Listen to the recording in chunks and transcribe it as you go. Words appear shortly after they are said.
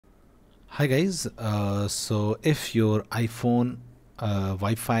Hi guys, so if your iPhone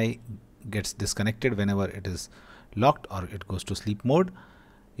Wi-Fi gets disconnected whenever it is locked or it goes to sleep mode,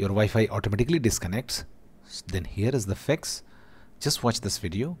 your Wi-Fi automatically disconnects. Then here is the fix. Just watch this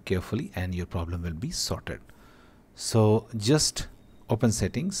video carefully and your problem will be sorted. So just open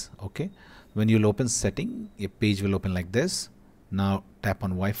settings. Okay, when you'll open setting, your page will open like this. Now tap on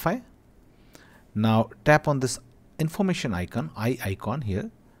Wi-Fi. Now tap on this information icon, icon here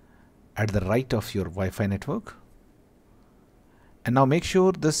at the right of your Wi-Fi network, and now make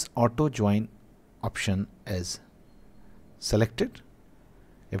sure this auto join option is selected.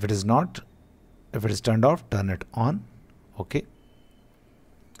 If it is not, if it is turned off, turn it on. Okay,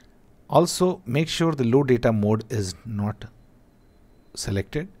 also make sure the low data mode is not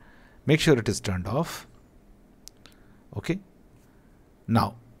selected, make sure it is turned off. Okay,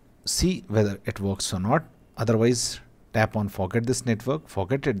 now see whether it works or not. Otherwise tap on forget this network,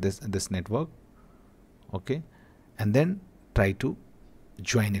 this network. Okay, and then try to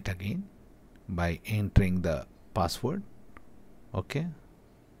join it again by entering the password. Okay,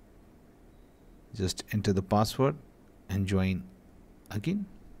 just enter the password and join again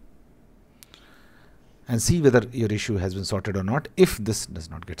and see whether your issue has been sorted or not. If this does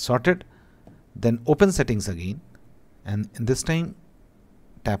not get sorted, then open settings again, and in this time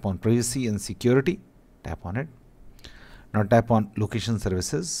tap on privacy and security, tap on it. Now tap on location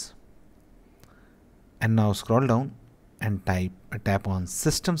services and now scroll down and tap on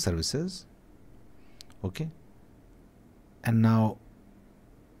system services. Okay, and now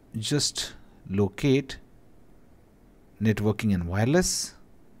just locate networking and wireless.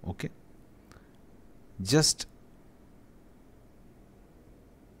 Okay, just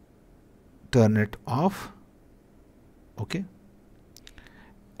turn it off. Okay,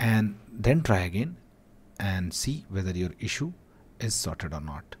 and then try again and see whether your issue is sorted or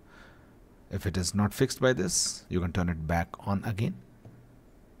not. If it is not fixed by this, you can turn it back on again.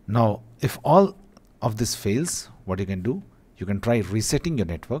 Now if all of this fails, what you can do, you can try resetting your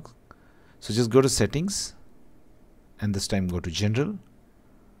network. So just go to settings and this time go to general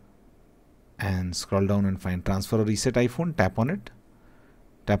and scroll down and find transfer or reset iPhone. Tap on it,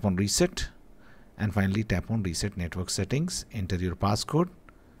 tap on reset, and finally tap on reset network settings. Enter your passcode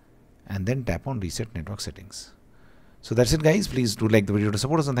and then tap on reset network settings. So that's it guys. Please do like the video to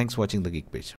support us, and thanks for watching the Geek Page.